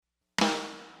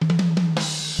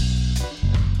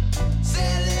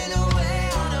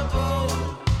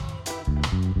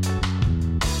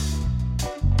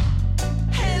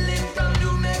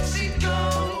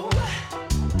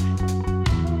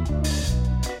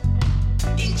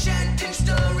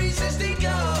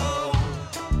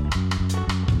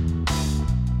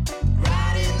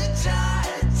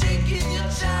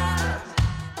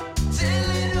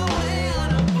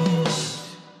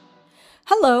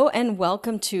Hello and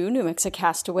welcome to New Mexico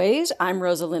Castaways. I'm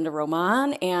Rosalinda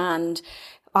Roman and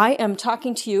I am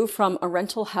talking to you from a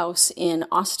rental house in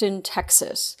Austin,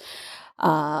 Texas.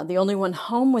 The only one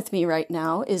home with me right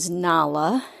now is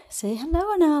Nala. Say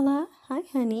hello, Nala. Hi,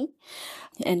 honey.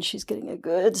 And she's getting a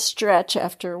good stretch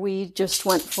after we just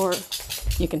went for,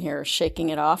 you can hear her shaking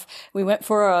it off. We went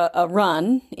for a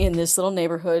run in this little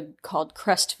neighborhood called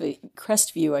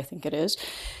Crestview, I think it is.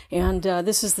 And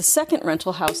this is the second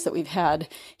rental house that we've had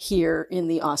here in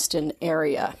the Austin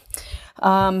area.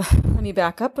 Let me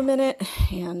back up a minute,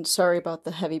 and sorry about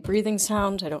the heavy breathing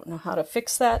sound. I don't know how to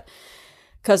fix that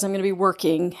because I'm going to be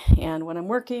working, and when I'm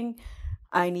working,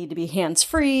 I need to be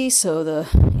hands-free, so the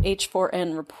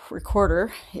H4n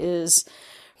recorder is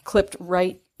clipped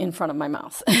right in front of my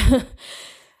mouth.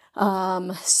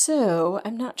 So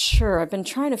I'm not sure. I've been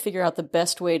trying to figure out the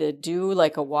best way to do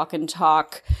like a walk and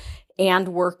talk and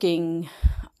working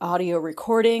audio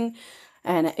recording.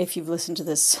 And if you've listened to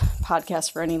this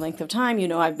podcast for any length of time, you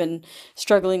know I've been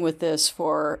struggling with this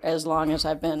for as long as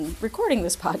I've been recording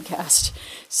this podcast.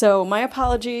 So my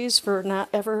apologies for not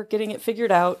ever getting it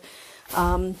figured out.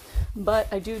 But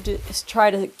I do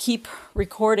try to keep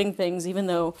recording things, even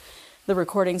though the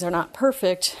recordings are not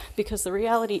perfect, because the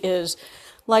reality is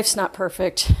life's not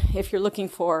perfect. If you're looking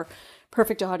for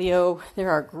perfect audio, there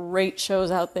are great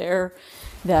shows out there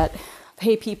that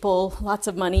pay people lots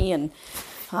of money and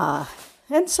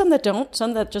some that don't,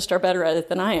 some that just are better at it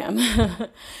than I am.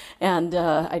 And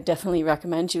I definitely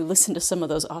recommend you listen to some of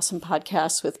those awesome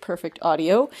podcasts with perfect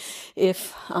audio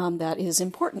if that is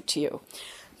important to you.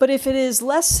 But if it is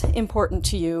less important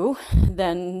to you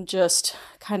than just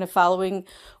kind of following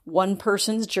one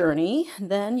person's journey,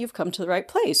 then you've come to the right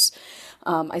place.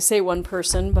 I say one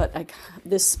person, but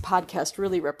this podcast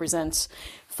really represents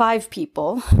 5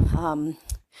 people.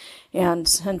 And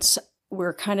since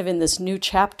we're kind of in this new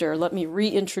chapter, let me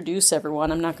reintroduce everyone.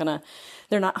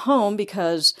 They're not home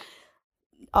because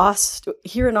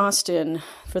here in Austin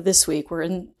for this week, we're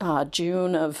in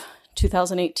June of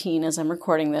 2018 as I'm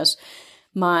recording this.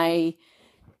 My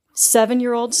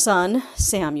 7-year-old son,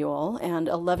 Samuel, and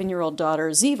 11-year-old daughter,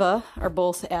 Ziva, are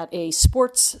both at a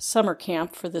sports summer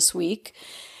camp for this week.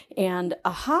 And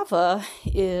Ahava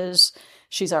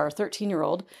she's our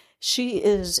 13-year-old. She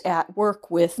is at work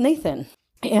with Nathan.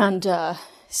 And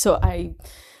so I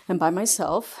am by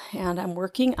myself, and I'm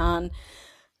working on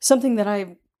something that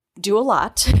I do a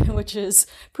lot, which is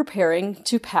preparing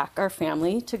to pack our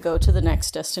family to go to the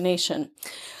next destination.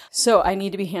 So I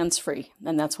need to be hands-free,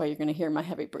 and that's why you're going to hear my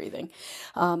heavy breathing.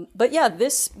 But yeah,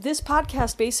 this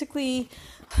podcast basically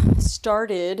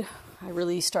I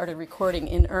really started recording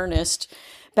in earnest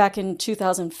back in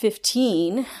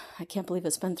 2015. I can't believe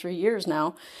it's been 3 years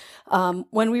now,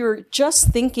 when we were just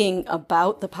thinking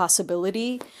about the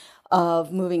possibility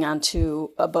of moving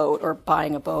onto a boat or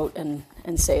buying a boat and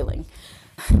sailing.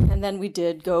 And then we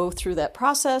did go through that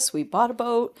process. We bought a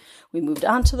boat, we moved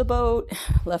onto the boat,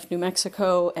 left New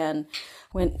Mexico and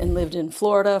went and lived in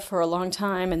Florida for a long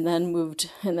time, and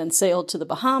then sailed to the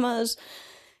Bahamas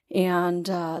and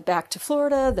back to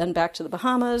Florida, then back to the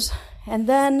Bahamas. And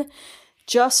then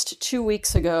just 2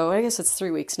 weeks ago, I guess it's 3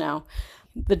 weeks now,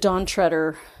 the Dawn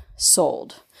Treader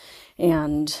sold.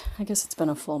 And I guess it's been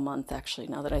a full month, actually,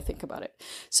 now that I think about it.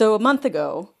 So a month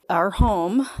ago, our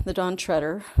home, the Dawn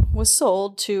Treader, was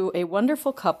sold to a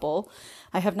wonderful couple.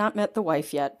 I have not met the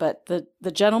wife yet, but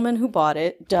the gentleman who bought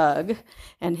it, Doug,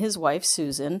 and his wife,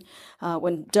 Susan,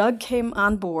 when Doug came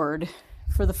on board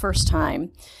for the first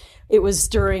time, it was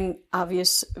during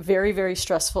obvious, very, very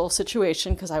stressful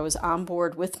situation because I was on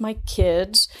board with my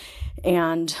kids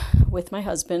and with my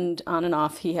husband on and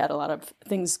off. He had a lot of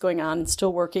things going on and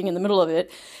still working in the middle of it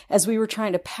as we were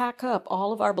trying to pack up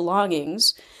all of our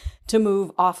belongings to move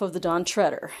off of the Dawn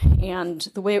Treader. And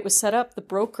the way it was set up, the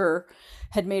broker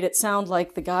had made it sound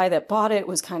like the guy that bought it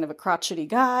was kind of a crotchety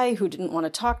guy who didn't want to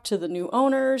talk to the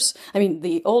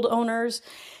old owners.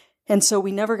 And so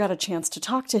we never got a chance to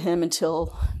talk to him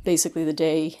until basically the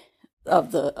day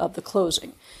of the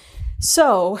closing.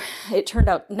 So it turned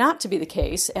out not to be the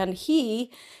case, and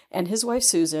he and his wife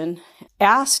Susan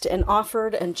asked and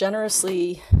offered and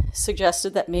generously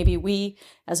suggested that maybe we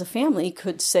as a family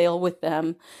could sail with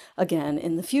them again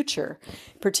in the future.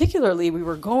 Particularly, we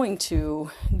were going to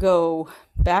go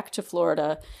back to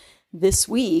Florida this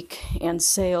week and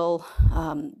sail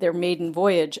their maiden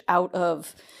voyage out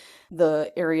of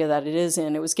the area that it is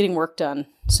in. It was getting work done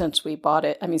since they bought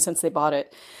it.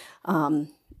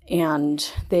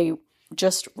 And they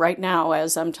just right now,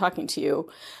 as I'm talking to you,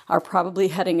 are probably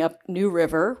heading up New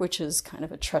River, which is kind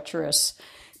of a treacherous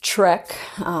trek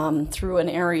through an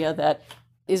area that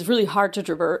is really hard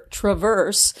to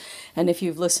traverse. And if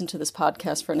you've listened to this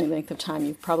podcast for any length of time,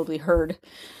 you've probably heard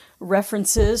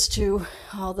references to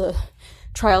all the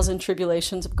trials and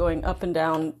tribulations of going up and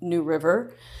down New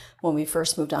River when we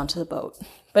first moved onto the boat.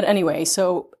 But anyway,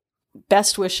 so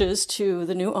best wishes to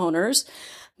the new owners.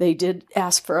 They did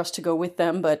ask for us to go with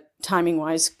them, but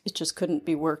timing-wise, it just couldn't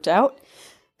be worked out.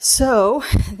 So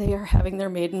they are having their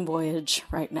maiden voyage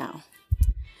right now.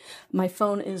 My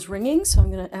phone is ringing, so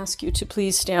I'm going to ask you to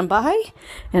please stand by,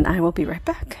 and I will be right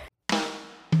back.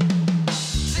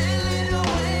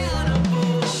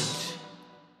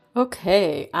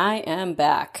 Okay, I am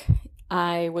back.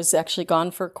 I was actually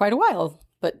gone for quite a while,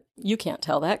 but you can't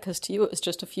tell that because to you it was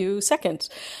just a few seconds.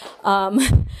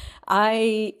 That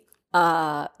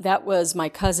was my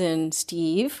cousin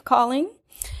Steve calling.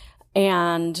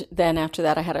 And then after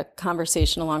that, I had a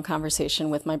long conversation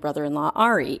with my brother-in-law,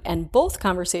 Ari. And both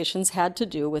conversations had to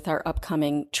do with our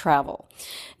upcoming travel.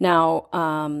 Now,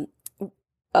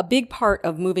 a big part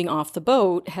of moving off the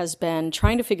boat has been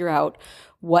trying to figure out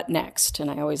what next. And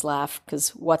I always laugh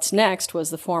because What's Next was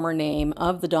the former name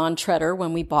of the Dawn Treader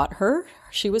when we bought her.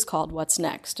 She was called What's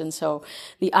Next. And so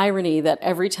the irony that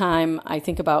every time I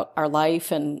think about our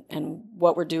life and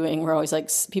what we're doing, we're always like,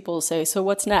 people say, so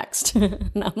what's next?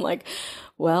 And I'm like,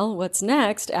 well, what's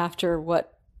next after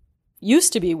what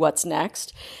used to be what's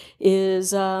next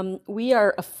is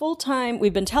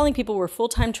we've been telling people we're a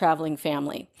full-time traveling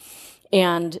family.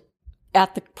 And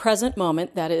at the present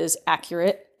moment, that is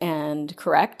accurate and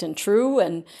correct and true,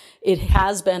 and it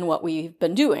has been what we've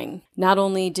been doing. Not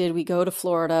only did we go to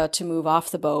Florida to move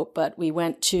off the boat, but we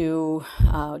went to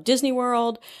Disney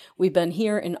World. We've been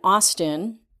here in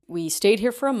Austin. We stayed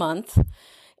here for a month,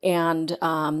 and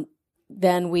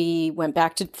then we went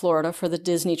back to Florida for the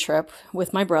Disney trip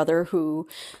with my brother who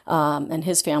and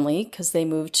his family, because they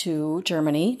moved to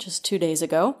Germany just 2 days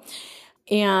ago.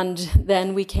 And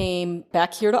then we came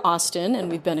back here to Austin, and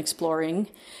we've been exploring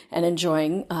and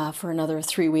enjoying for another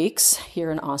 3 weeks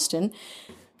here in Austin.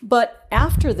 But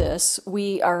after this,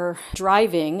 we are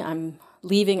driving. I'm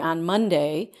leaving on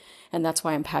Monday, and that's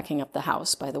why I'm packing up the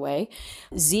house, by the way.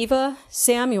 Ziva,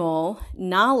 Samuel,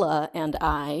 Nala, and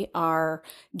I are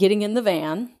getting in the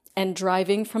van and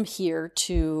driving from here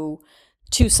to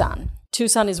Tucson.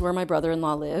 Tucson is where my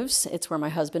brother-in-law lives. It's where my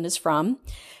husband is from.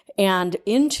 And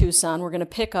in Tucson, we're going to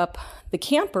pick up the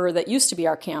camper that used to be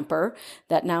our camper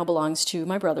that now belongs to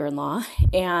my brother-in-law.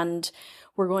 And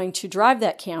we're going to drive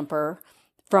that camper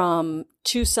from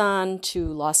Tucson to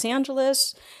Los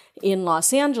Angeles. In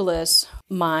Los Angeles,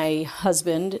 my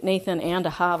husband, Nathan, and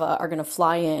Ahava are going to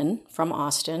fly in from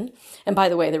Austin. And by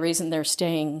the way, the reason they're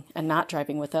staying and not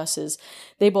driving with us is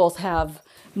they both have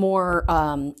more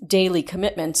daily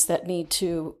commitments that need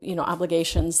to,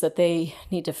 obligations that they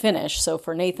need to finish. So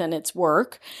for Nathan, it's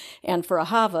work. And for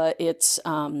Ahava, it's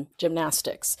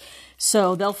gymnastics.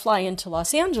 So they'll fly into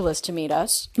Los Angeles to meet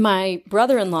us. My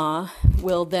brother-in-law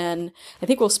will then, I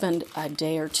think we'll spend a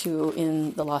day or two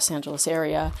in the Los Angeles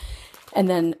area. And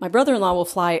then my brother-in-law will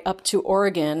fly up to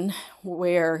Oregon,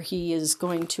 where he is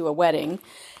going to a wedding.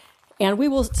 And we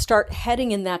will start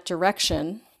heading in that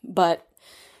direction. But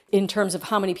in terms of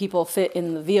how many people fit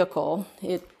in the vehicle,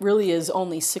 it really is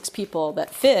only 6 people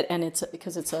that fit, and it's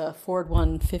because it's a Ford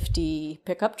 150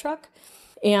 pickup truck.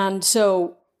 And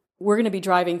so we're going to be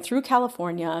driving through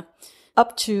California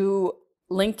up to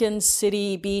Lincoln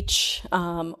City Beach,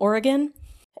 Oregon.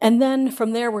 And then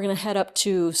from there, we're going to head up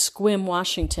to Sequim,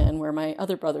 Washington, where my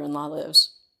other brother-in-law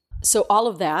lives. So all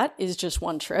of that is just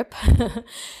one trip.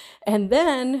 And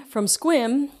then from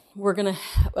Sequim, we're going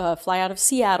to fly out of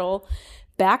Seattle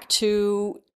back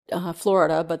to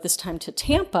Florida, but this time to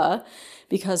Tampa,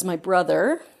 because my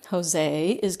brother,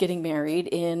 Jose, is getting married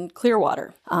in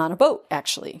Clearwater on a boat,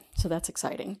 actually. So that's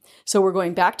exciting. So we're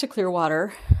going back to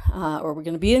Clearwater, or we're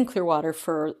going to be in Clearwater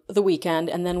for the weekend,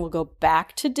 and then we'll go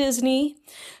back to Disney,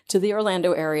 to the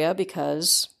Orlando area,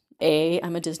 because A,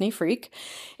 I'm a Disney freak,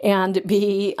 and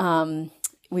B,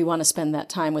 we want to spend that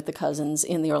time with the cousins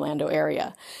in the Orlando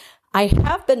area. I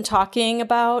have been talking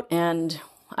about, and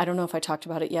I don't know if I talked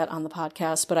about it yet on the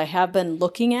podcast, but I have been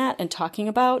looking at and talking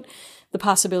about the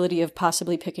possibility of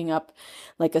possibly picking up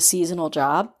like a seasonal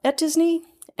job at Disney.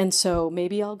 And so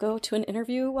maybe I'll go to an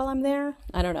interview while I'm there.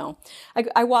 I don't know.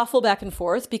 I waffle back and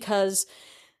forth because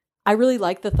I really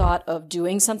like the thought of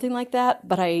doing something like that,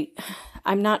 but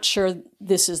I'm not sure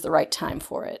this is the right time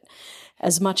for it.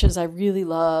 As much as I really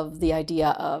love the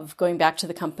idea of going back to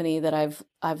the company that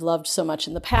I've loved so much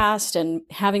in the past and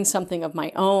having something of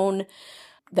my own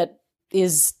that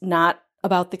is not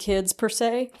about the kids per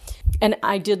se. And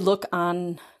I did look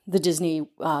on the Disney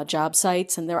job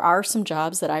sites, and there are some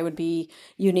jobs that I would be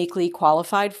uniquely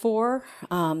qualified for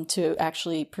to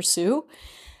actually pursue.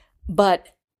 But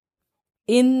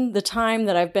in the time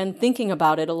that I've been thinking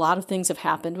about it, a lot of things have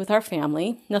happened with our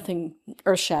family, nothing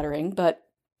earth-shattering, but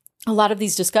a lot of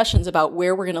these discussions about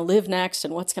where we're going to live next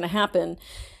and what's going to happen.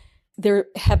 There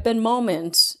have been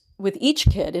moments with each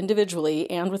kid individually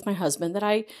and with my husband that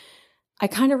I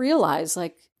kind of realized,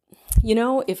 like,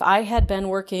 if I had been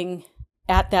working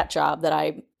at that job that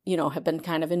I, have been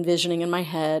kind of envisioning in my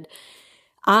head,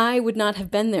 I would not have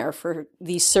been there for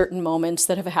these certain moments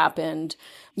that have happened,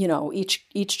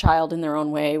 each child in their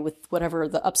own way with whatever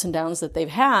the ups and downs that they've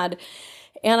had.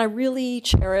 And I really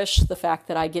cherish the fact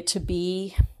that I get to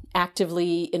be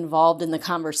actively involved in the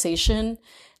conversation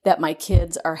that my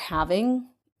kids are having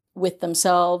with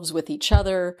themselves, with each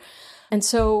other. And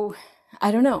so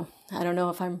I don't know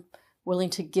if I'm willing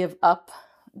to give up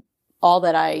all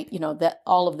that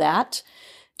all of that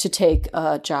to take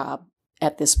a job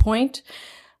at this point.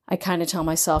 I kind of tell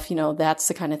myself, that's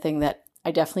the kind of thing that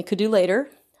I definitely could do later.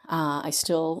 I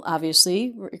still,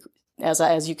 obviously,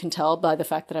 as you can tell by the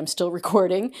fact that I'm still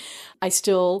recording, I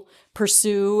still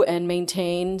pursue and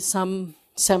maintain some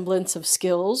semblance of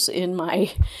skills in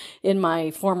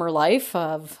my former life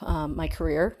of my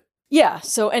career. Yeah.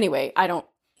 So anyway, I don't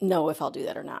know if I'll do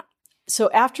that or not. So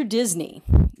after Disney,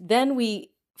 then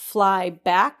we fly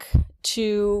back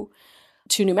to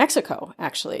New Mexico,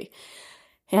 actually.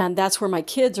 And that's where my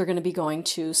kids are going to be going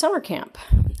to summer camp.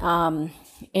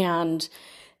 And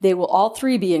they will all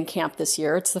three be in camp this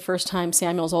year. It's the first time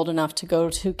Samuel's old enough to go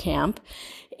to camp.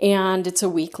 And it's a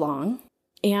week long.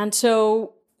 And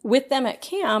so with them at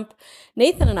camp,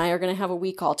 Nathan and I are going to have a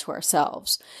week all to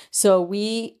ourselves. So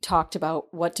we talked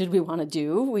about what did we want to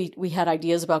do. We had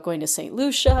ideas about going to St.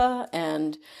 Lucia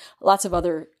and lots of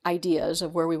other ideas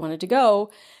of where we wanted to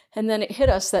go. And then it hit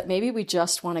us that maybe we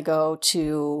just want to go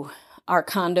to our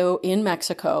condo in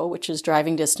Mexico, which is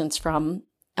driving distance from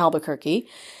Albuquerque.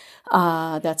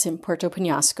 That's in Puerto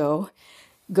Penasco.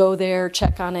 Go there,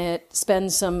 check on it,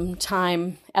 spend some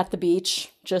time at the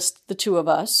beach, just the two of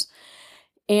us.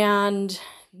 And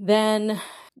then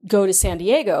go to San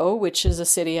Diego, which is a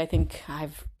city I think I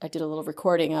did a little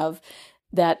recording of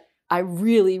that I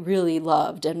really, really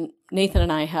loved. And Nathan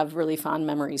and I have really fond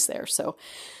memories there. So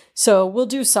we'll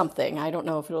do something. I don't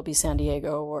know if it'll be San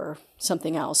Diego or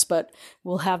something else, but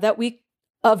we'll have that week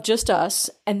of just us.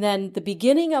 And then the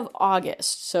beginning of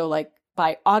August, so like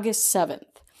by August 7th,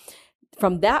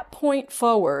 from that point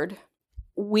forward,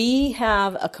 we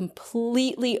have a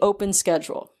completely open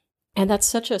schedule. And that's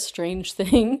such a strange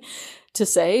thing to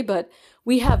say, but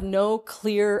we have no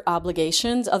clear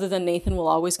obligations other than Nathan will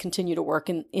always continue to work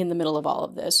in the middle of all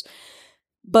of this.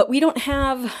 But we don't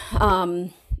have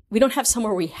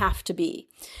somewhere we have to be.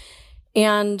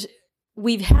 And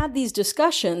we've had these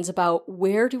discussions about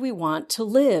where do we want to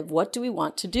live? What do we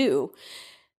want to do?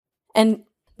 And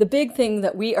the big thing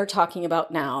that we are talking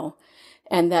about now,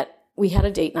 and that we had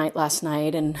a date night last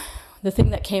night, and the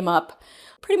thing that came up,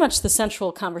 pretty much the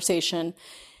central conversation,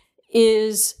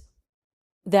 is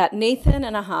that Nathan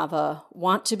and Ahava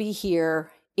want to be here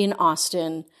in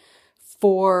Austin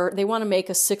they want to make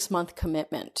a 6-month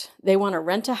commitment. They want to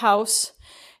rent a house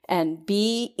and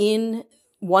be in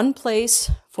one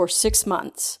place for 6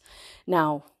 months.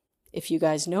 Now, if you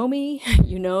guys know me,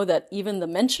 you know that even the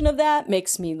mention of that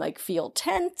makes me feel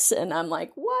tense, and I'm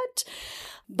like, what?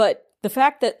 But the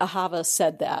fact that Ahava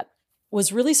said that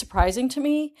was really surprising to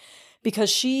me,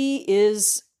 because she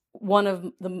is one of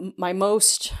my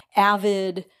most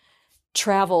avid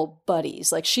travel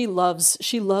buddies. She loves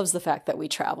the fact that we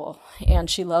travel, and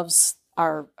she loves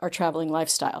our traveling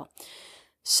lifestyle.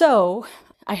 So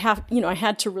I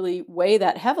had to really weigh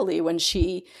that heavily when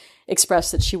she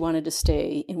expressed that she wanted to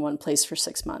stay in one place for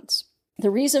 6 months.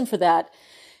 The reason for that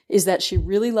is that she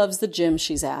really loves the gym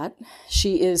she's at.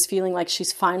 She is feeling like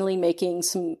she's finally making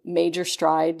some major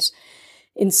strides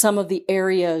in some of the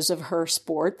areas of her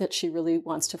sport that she really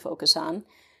wants to focus on.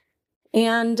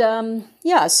 And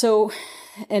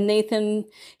and Nathan,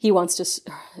 he wants to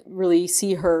really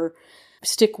see her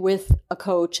stick with a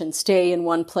coach and stay in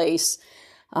one place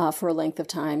for a length of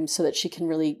time so that she can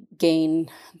really gain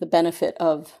the benefit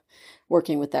of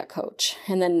working with that coach.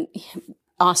 And then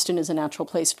Austin is a natural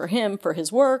place for him, for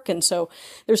his work. And so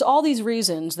there's all these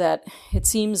reasons that it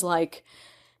seems like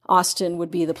Austin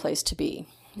would be the place to be.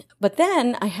 But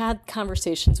then I had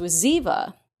conversations with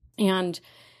Ziva, and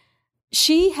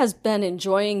she has been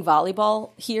enjoying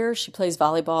volleyball here. She plays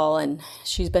volleyball, and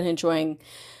she's been enjoying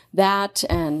that.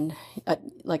 And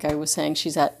like I was saying,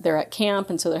 they're at camp,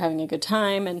 and so they're having a good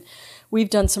time. And we've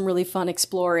done some really fun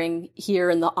exploring here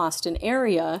in the Austin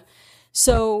area.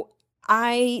 So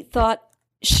I thought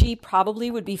she probably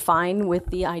would be fine with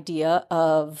the idea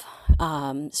of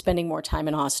spending more time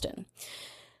in Austin.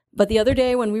 But the other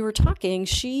day when we were talking,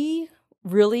 she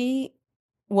really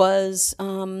was,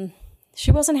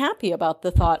 she wasn't happy about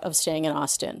the thought of staying in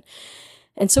Austin.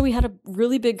 And so we had a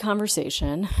really big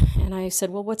conversation, and I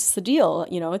said, well, what's the deal?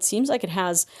 It seems like it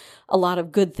has a lot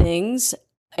of good things,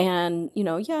 and,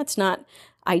 yeah, it's not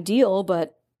ideal,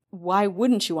 but why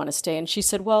wouldn't you want to stay? And she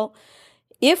said, well,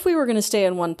 if we were going to stay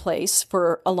in one place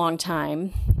for a long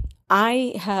time,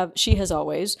 she has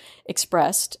always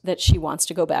expressed that she wants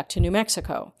to go back to New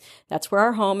Mexico. That's where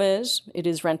our home is. It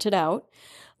is rented out.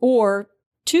 Or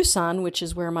Tucson, which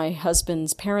is where my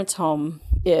husband's parents' home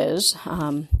is,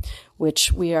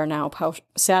 which we are now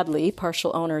sadly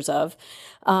partial owners of,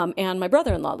 and my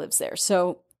brother-in-law lives there.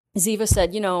 So Ziva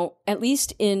said, at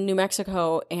least in New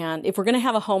Mexico, and if we're going to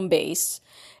have a home base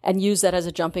and use that as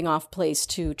a jumping off place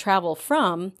to travel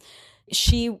from,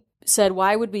 she said,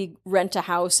 why would we rent a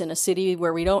house in a city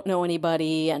where we don't know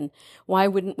anybody, and why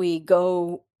wouldn't we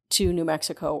go to New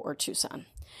Mexico or Tucson?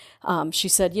 She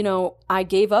said, I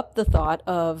gave up the thought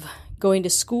of going to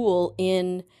school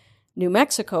in New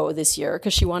Mexico this year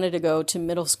because she wanted to go to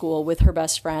middle school with her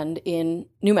best friend in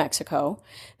New Mexico.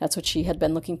 That's what she had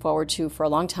been looking forward to for a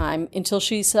long time, until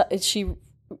she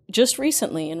just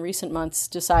recently, in recent months,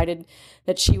 decided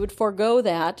that she would forego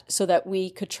that so that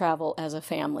we could travel as a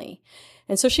family.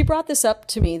 And so she brought this up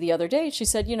to me the other day. She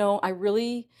said, I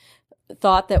really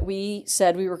thought that we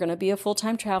said we were going to be a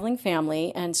full-time traveling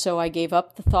family. And so I gave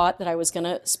up the thought that I was going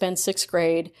to spend sixth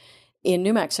grade in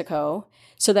New Mexico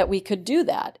so that we could do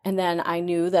that. And then I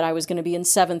knew that I was going to be in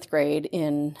seventh grade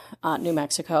in New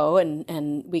Mexico,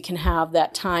 and we can have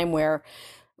that time where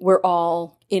we're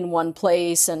all in one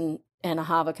place, and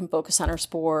Ahava can focus on her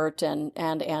sport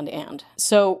and.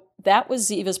 So that was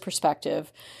Ziva's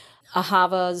perspective.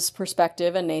 Ahava's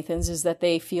perspective and Nathan's is that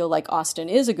they feel like Austin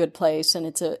is a good place, and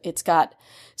it's got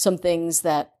some things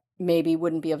that maybe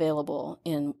wouldn't be available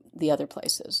in the other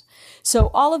places. So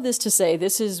all of this to say,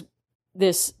 these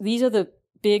are the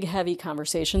big, heavy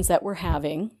conversations that we're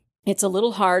having. It's a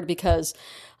little hard because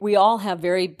we all have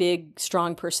very big,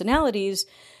 strong personalities,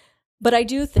 but I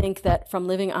do think that from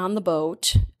living on the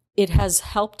boat, it has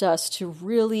helped us to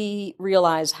really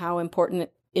realize how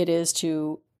important it is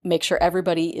to make sure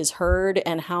everybody is heard,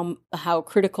 and how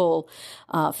critical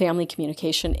family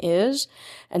communication is.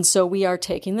 And so we are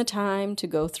taking the time to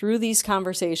go through these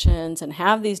conversations and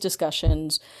have these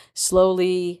discussions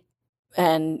slowly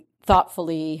and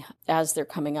thoughtfully as they're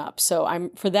coming up. So I'm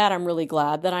really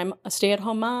glad that I'm a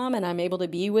stay-at-home mom and I'm able to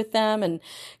be with them and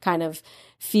kind of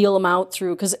feel them out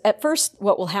through. Because at first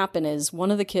what will happen is one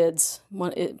of the kids,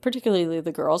 particularly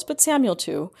the girls, but Samuel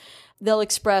too, they'll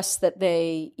express that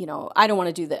they, I don't want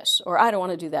to do this, or I don't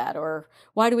want to do that, or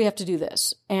why do we have to do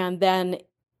this? And then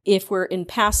if we're in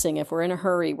a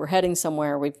hurry, we're heading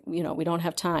somewhere, we don't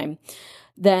have time,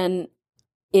 then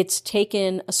it's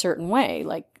taken a certain way.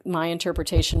 Like my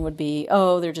interpretation would be,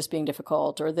 oh, they're just being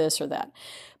difficult, or this or that.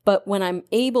 But when I'm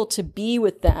able to be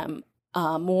with them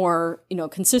more,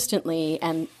 consistently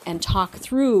and talk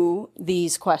through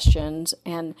these questions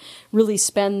and really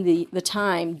spend the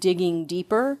time digging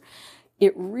deeper,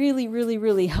 it really, really,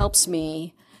 really helps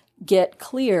me get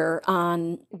clear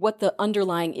on what the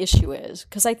underlying issue is.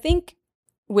 Because I think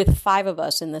with 5 of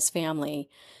us in this family,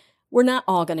 we're not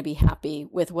all going to be happy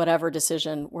with whatever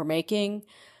decision we're making.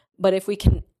 But if we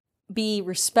can be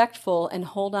respectful and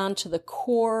hold on to the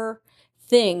core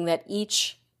thing that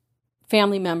each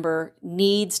family member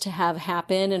needs to have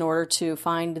happen in order to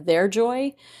find their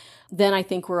joy, then I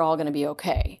think we're all going to be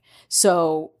okay.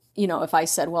 So, if I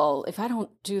said, well, if I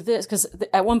don't do this, because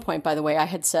at one point, by the way, I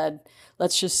had said,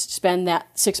 let's just spend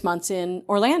that 6 months in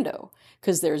Orlando,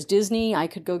 because there's Disney. I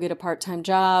could go get a part-time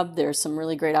job. There's some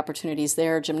really great opportunities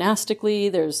there gymnastically.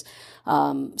 There's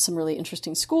some really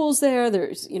interesting schools there.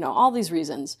 There's, all these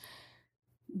reasons.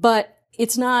 But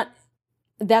that's not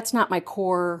my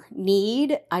core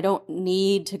need. I don't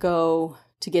need to go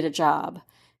to get a job.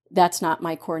 That's not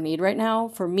my core need right now.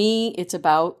 For me, it's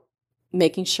about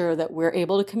making sure that we're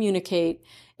able to communicate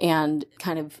and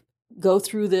kind of go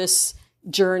through this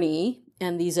journey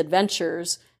and these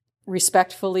adventures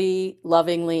respectfully,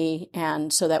 lovingly,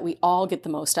 and so that we all get the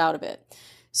most out of it.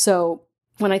 So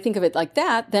when I think of it like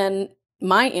that, then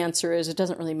my answer is it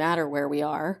doesn't really matter where we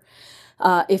are.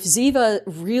 If Ziva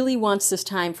really wants this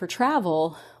time for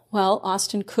travel, Well,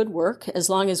 Austin could work as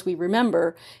long as we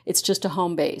remember it's just a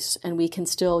home base and we can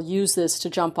still use this to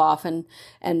jump off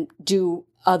and do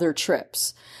other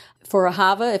trips. For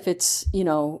Ahava, if it's,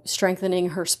 strengthening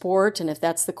her sport and if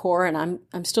that's the core, and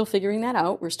I'm still figuring that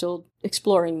out, we're still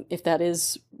exploring if that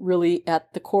is really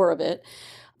at the core of it,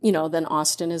 then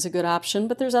Austin is a good option.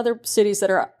 But there's other cities that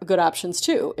are good options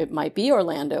too. It might be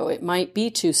Orlando. It might be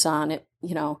Tucson.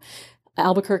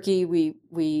 Albuquerque,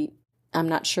 I'm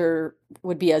not sure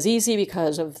would be as easy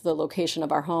because of the location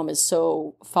of our home is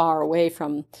so far away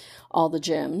from all the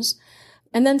gyms.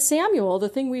 And then Samuel, the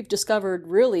thing we've discovered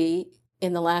really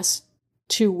in the last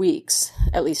 2 weeks,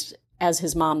 at least as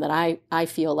his mom, that I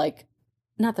feel like,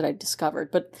 not that I discovered,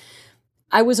 but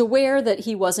I was aware that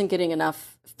he wasn't getting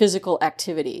enough physical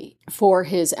activity for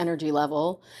his energy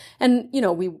level. And,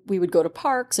 we would go to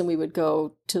parks and we would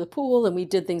go to the pool and we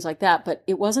did things like that. But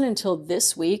it wasn't until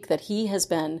this week that he has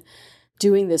been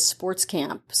doing this sports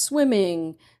camp,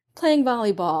 swimming, playing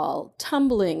volleyball,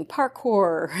 tumbling,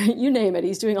 parkour, you name it.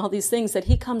 He's doing all these things that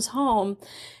he comes home.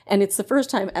 And it's the first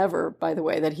time ever, by the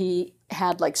way, that he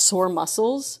had like sore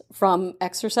muscles from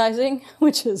exercising,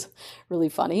 which is really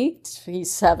funny.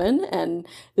 He's 7 and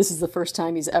this is the first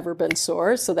time he's ever been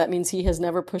sore. So that means he has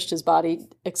never pushed his body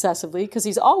excessively because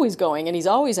he's always going and he's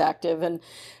always active.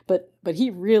 But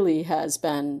he really has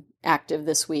been active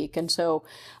this week. And so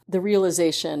the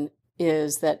realization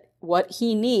is that what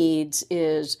he needs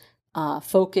is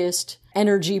focused,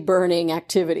 energy-burning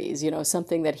activities,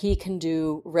 something that he can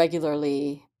do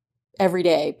regularly every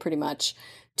day, pretty much,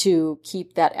 to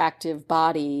keep that active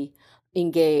body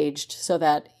engaged so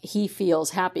that he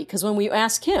feels happy. Because when we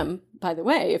ask him, by the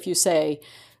way, if you say,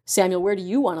 Samuel, where do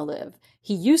you want to live?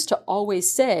 He used to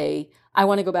always say, I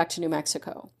want to go back to New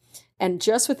Mexico. And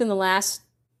just within the last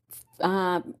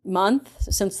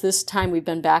month, since this time we've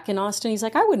been back in Austin, he's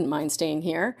like, I wouldn't mind staying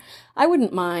here. I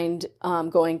wouldn't mind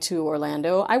going to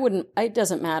Orlando. It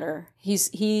doesn't matter.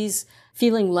 He's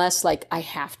feeling less like I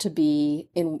have to be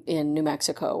in New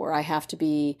Mexico or I have to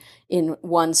be in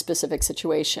one specific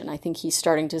situation. I think he's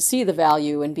starting to see the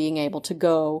value in being able to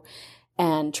go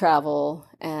and travel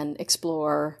and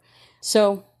explore.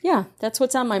 So yeah, that's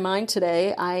what's on my mind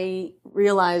today. I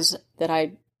realize that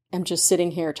I'm just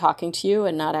sitting here talking to you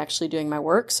and not actually doing my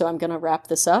work. So I'm going to wrap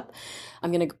this up.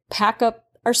 I'm going to pack up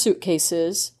our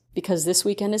suitcases because this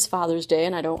weekend is Father's Day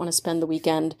and I don't want to spend the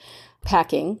weekend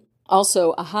packing.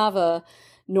 Also, Ahava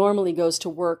normally goes to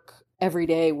work every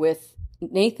day with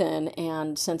Nathan.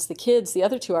 And since the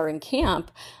other two are in camp,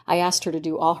 I asked her to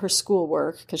do all her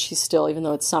schoolwork because she's still, even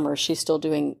though it's summer, she's still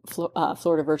doing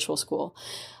Florida virtual school.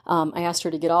 I asked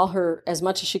her to get as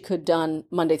much as she could done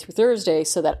Monday through Thursday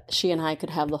so that she and I could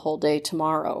have the whole day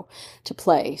tomorrow to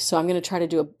play. So I'm going to try to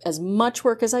do as much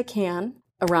work as I can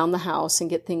around the house and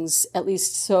get things at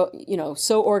least so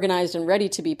organized and ready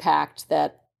to be packed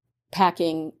that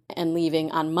packing and leaving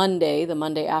on Monday, the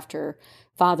Monday after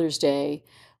Father's Day,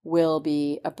 will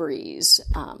be a breeze.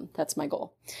 That's my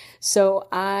goal. So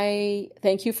I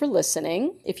thank you for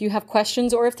listening. If you have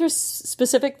questions or if there's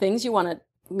specific things you want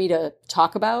me to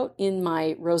talk about in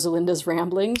my Rosalinda's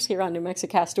ramblings here on New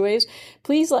Mexico Castaways,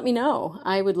 please let me know.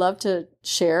 I would love to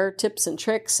share tips and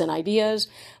tricks and ideas,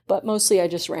 but mostly I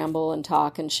just ramble and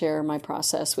talk and share my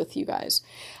process with you guys.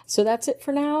 So that's it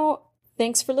for now.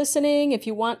 Thanks for listening. If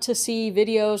you want to see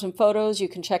videos and photos, you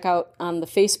can check out on the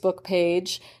Facebook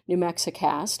page, New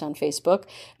Mexicast on Facebook.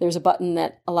 There's a button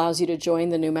that allows you to join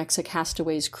the New Mexico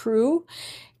Castaways crew.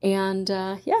 And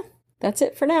that's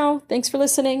it for now. Thanks for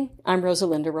listening. I'm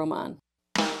Rosalinda Roman.